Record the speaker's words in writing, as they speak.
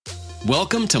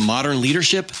Welcome to Modern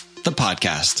Leadership, the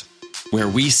podcast, where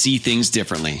we see things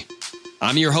differently.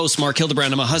 I'm your host, Mark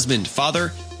Hildebrand. I'm a husband,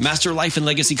 father, master life and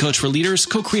legacy coach for leaders,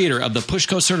 co-creator of the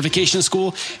Pushco Certification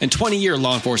School, and 20-year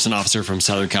law enforcement officer from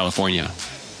Southern California.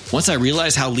 Once I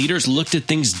realized how leaders looked at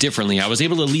things differently, I was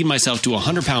able to lead myself to a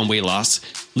 100-pound weight loss,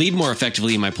 lead more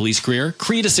effectively in my police career,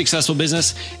 create a successful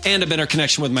business, and a better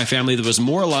connection with my family that was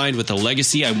more aligned with the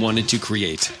legacy I wanted to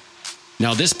create.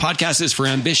 Now, this podcast is for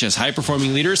ambitious,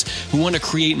 high-performing leaders who want to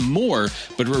create more,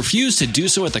 but refuse to do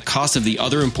so at the cost of the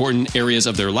other important areas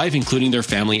of their life, including their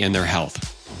family and their health.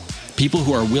 People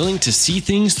who are willing to see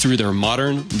things through their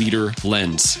modern leader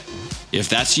lens. If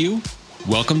that's you,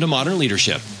 welcome to Modern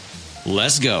Leadership.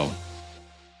 Let's go.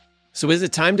 So is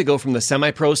it time to go from the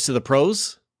semi-pros to the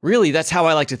pros? Really, that's how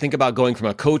I like to think about going from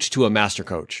a coach to a master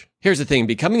coach. Here's the thing,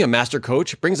 becoming a master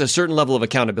coach brings a certain level of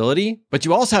accountability, but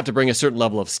you also have to bring a certain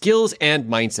level of skills and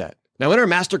mindset. Now, in our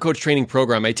master coach training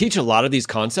program, I teach a lot of these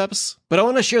concepts, but I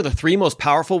want to share the 3 most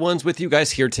powerful ones with you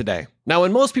guys here today. Now,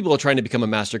 when most people are trying to become a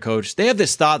master coach, they have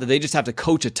this thought that they just have to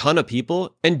coach a ton of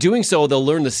people, and doing so, they'll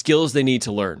learn the skills they need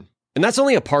to learn. And that's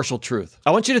only a partial truth.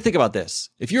 I want you to think about this.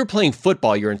 If you were playing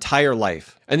football your entire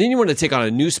life, and then you want to take on a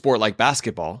new sport like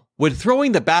basketball, would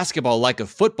throwing the basketball like a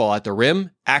football at the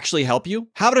rim actually help you?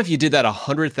 How about if you did that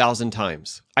 100,000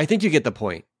 times? I think you get the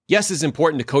point. Yes, it's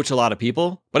important to coach a lot of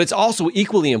people, but it's also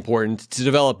equally important to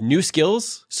develop new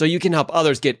skills so you can help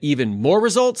others get even more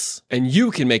results and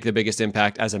you can make the biggest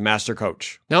impact as a master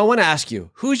coach. Now, I want to ask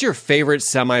you, who's your favorite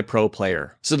semi-pro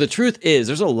player? So the truth is,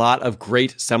 there's a lot of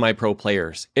great semi-pro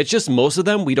players. It's just most of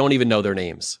them, we don't even know their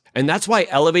names. And that's why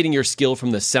elevating your skill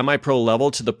from the semi-pro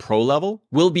level to the pro level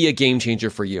will be a game changer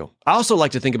for you. I also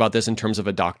like to think about this in terms of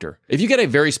a doctor. If you get a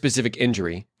very specific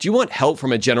injury, do you want help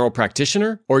from a general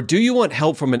practitioner or do you want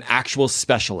help from an actual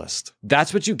specialist?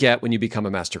 That's what you get when you become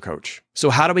a master coach. So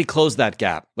how do we close that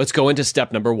gap? Let's go into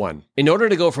step number 1. In order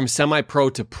to go from semi-pro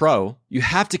to pro, you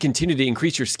have to continue to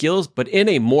increase your skills, but in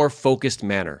a more focused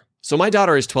manner. So my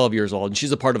daughter is 12 years old and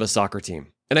she's a part of a soccer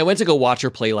team. And I went to go watch her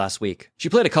play last week. She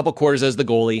played a couple quarters as the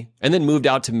goalie and then moved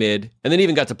out to mid and then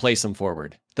even got to play some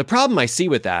forward. The problem I see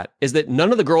with that is that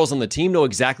none of the girls on the team know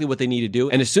exactly what they need to do.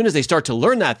 And as soon as they start to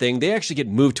learn that thing, they actually get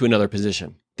moved to another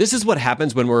position. This is what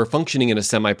happens when we're functioning in a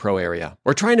semi-pro area.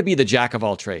 We're trying to be the jack of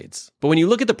all trades. But when you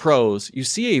look at the pros, you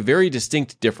see a very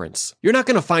distinct difference. You're not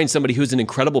going to find somebody who's an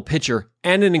incredible pitcher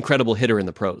and an incredible hitter in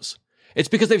the pros. It's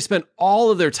because they've spent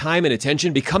all of their time and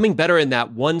attention becoming better in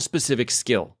that one specific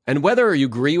skill. And whether you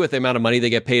agree with the amount of money they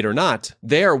get paid or not,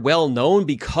 they are well known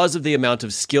because of the amount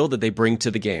of skill that they bring to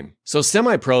the game. So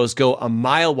semi-pros go a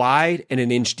mile wide and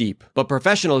an inch deep, but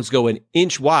professionals go an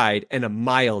inch wide and a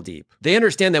mile deep. They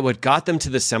understand that what got them to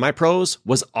the semi-pros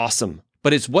was awesome.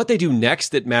 But it's what they do next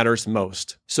that matters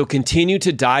most. So continue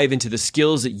to dive into the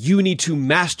skills that you need to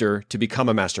master to become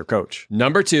a master coach.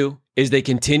 Number 2 is they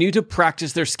continue to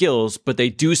practice their skills, but they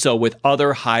do so with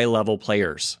other high-level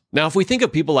players. Now, if we think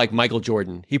of people like Michael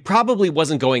Jordan, he probably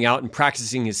wasn't going out and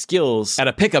practicing his skills at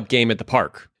a pickup game at the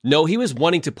park. No, he was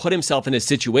wanting to put himself in a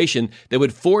situation that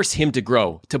would force him to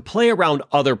grow, to play around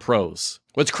other pros.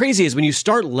 What's crazy is when you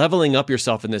start leveling up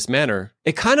yourself in this manner,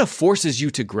 it kind of forces you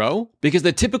to grow because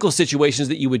the typical situations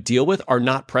that you would deal with are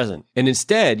not present. And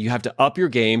instead, you have to up your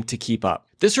game to keep up.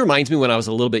 This reminds me when I was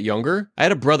a little bit younger, I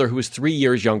had a brother who was 3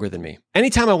 years younger than me.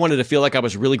 Anytime I wanted to feel like I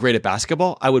was really great at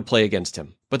basketball, I would play against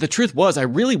him. But the truth was, I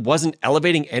really wasn't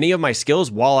elevating any of my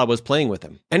skills while I was playing with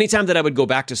him. Anytime that I would go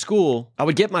back to school, I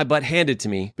would get my butt handed to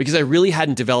me because I really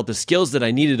hadn't developed the skills that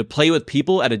I needed to play with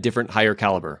people at a different, higher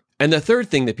caliber. And the third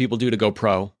thing that people do to go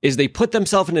pro is they put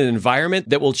themselves in an environment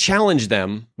that will challenge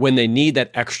them when they need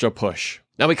that extra push.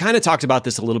 Now, we kind of talked about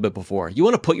this a little bit before. You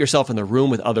want to put yourself in the room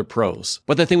with other pros.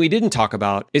 But the thing we didn't talk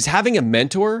about is having a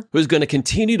mentor who's going to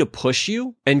continue to push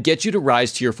you and get you to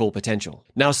rise to your full potential.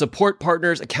 Now, support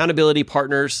partners, accountability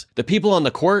partners, the people on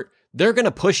the court, they're going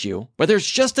to push you, but there's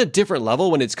just a different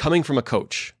level when it's coming from a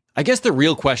coach. I guess the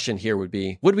real question here would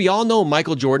be, would we all know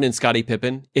Michael Jordan and Scottie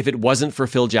Pippen if it wasn't for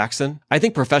Phil Jackson? I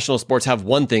think professional sports have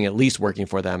one thing at least working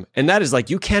for them, and that is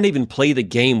you can't even play the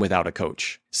game without a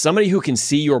coach. Somebody who can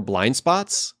see your blind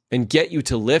spots and get you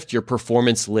to lift your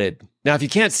performance lid. Now, if you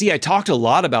can't see, I talked a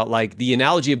lot about the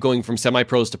analogy of going from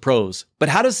semi-pros to pros, but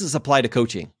how does this apply to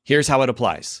coaching? Here's how it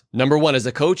applies. Number 1, as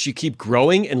a coach, you keep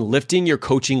growing and lifting your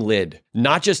coaching lid,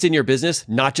 not just in your business,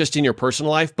 not just in your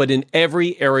personal life, but in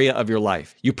every area of your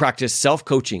life. You practice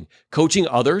self-coaching, coaching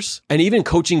others, and even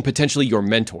coaching potentially your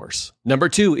mentors. Number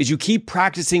 2 is you keep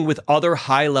practicing with other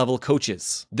high-level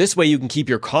coaches. This way you can keep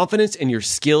your confidence and your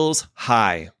skills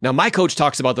high. Now, my coach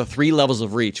talks about the 3 levels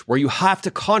of reach, where you have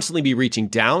to constantly be reaching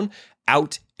down,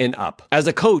 out, and up. As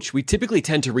a coach, we typically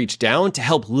tend to reach down to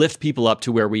help lift people up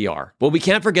to where we are. But we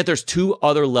can't forget there's two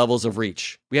other levels of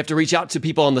reach. We have to reach out to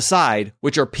people on the side,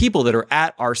 which are people that are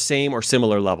at our same or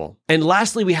similar level. And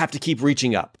lastly, we have to keep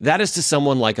reaching up. That is to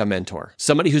someone like a mentor,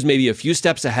 somebody who's maybe a few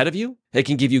steps ahead of you. They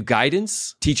can give you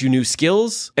guidance, teach you new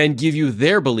skills, and give you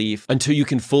their belief until you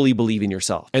can fully believe in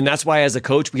yourself. And that's why as a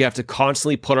coach, we have to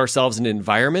constantly put ourselves in an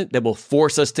environment that will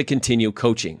force us to continue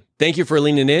coaching. Thank you for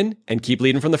leaning in and keep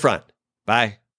leading from the front. Bye.